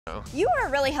You are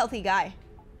a really healthy guy.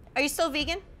 Are you still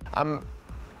vegan? I'm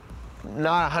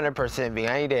not 100% vegan.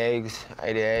 I eat eggs.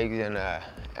 And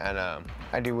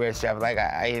I do weird stuff. Like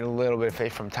I eat a little bit of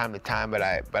fish from time to time, but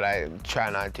I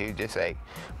try not to. Just like,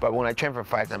 but when I train for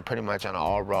fights, I'm pretty much on an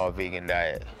all raw vegan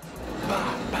diet.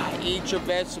 Eat your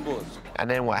vegetables. And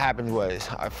then what happens was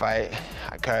I fight.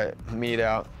 I cut meat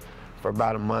out for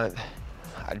about a month.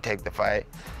 I'd take the fight.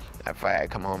 I fight. I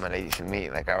come home and I eat some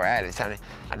meat. Like, all right, it's time to,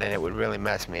 and then it would really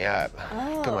mess me up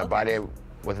because my body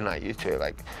was not used to it.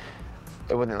 Like,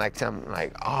 it wasn't like something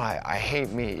like, oh, I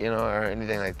hate meat, you know, or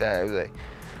anything like that. It was like,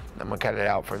 I'm gonna cut it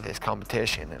out for this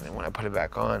competition, and then when I put it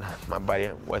back on, my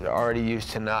body was already used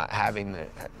to not having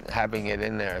it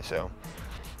in there, so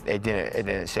it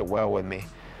didn't sit well with me.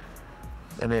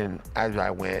 And then as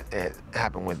I went, it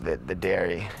happened with the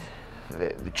dairy,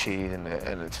 the cheese and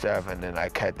the stuff, and then I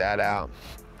cut that out.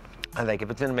 I think if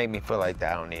it's gonna make me feel like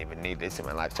that, I don't even need this in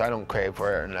my life, so I don't crave for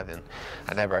it or nothing.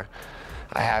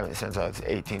 I haven't since I was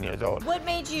 18 years old. What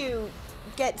made you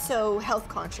get so health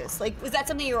conscious? Like, was that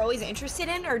something you were always interested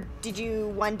in, or did you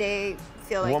one day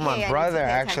feel like, well, my hey, brother I need to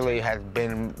pay actually attention? has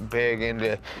been big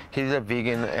into, he's a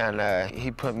vegan, and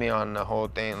he put me on the whole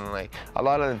thing. And like, a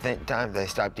lot of the times I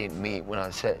stopped eating meat when I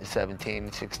was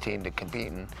 17, 16 to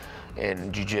compete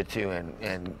in jiu-jitsu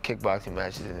and kickboxing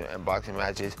matches and boxing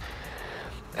matches.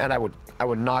 And I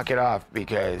would knock it off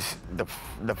because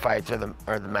the fights or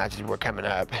the matches were coming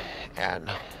up, and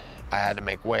I had to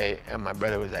make weight. And my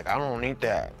brother was like, I don't eat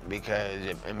that because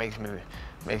it makes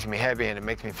me heavy and it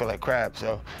makes me feel like crap.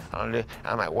 So I don't do. And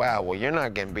I'm like, wow, well, you're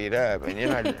not getting beat up and you're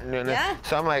not doing that.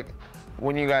 So I'm like,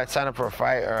 when you guys sign up for a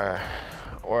fight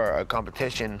or a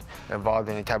competition involved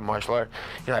in any type of martial art,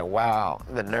 you're like, wow,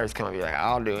 the nerves come up. You're like,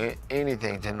 I'll do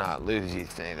anything to not lose these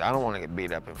things. I don't want to get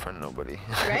beat up in front of nobody,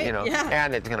 right? You know,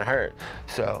 and it's gonna hurt.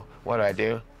 So what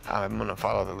do? I'm gonna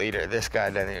follow the leader. This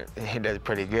guy he does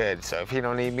pretty good. So if he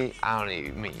don't eat me, I don't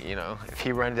eat meat, you know. If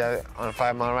he runs out on a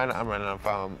 5-mile run, I'm running on a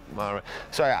 5-mile run.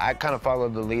 So I kind of follow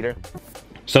the leader.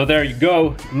 So there you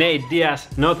go, Nate Diaz,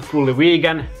 not fully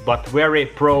vegan, but very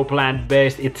pro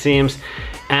plant-based it seems.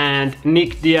 And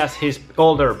Nick Diaz, his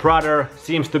older brother,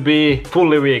 seems to be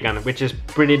fully vegan, which is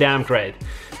pretty damn great.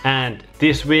 And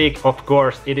this week, of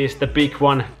course, it is the big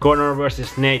one, Conor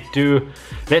versus Nate 2.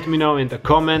 Let me know in the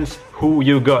comments who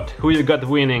you got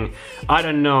winning. I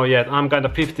don't know yet, I'm kind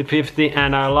of 50-50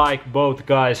 and I like both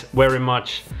guys very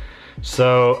much.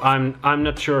 So I'm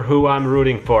not sure who I'm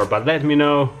rooting for, but let me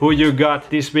know who you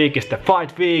got. This week is the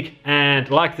fight week, and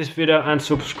like this video and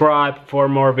subscribe for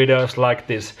more videos like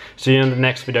this. See you in the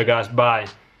next video, guys. Bye.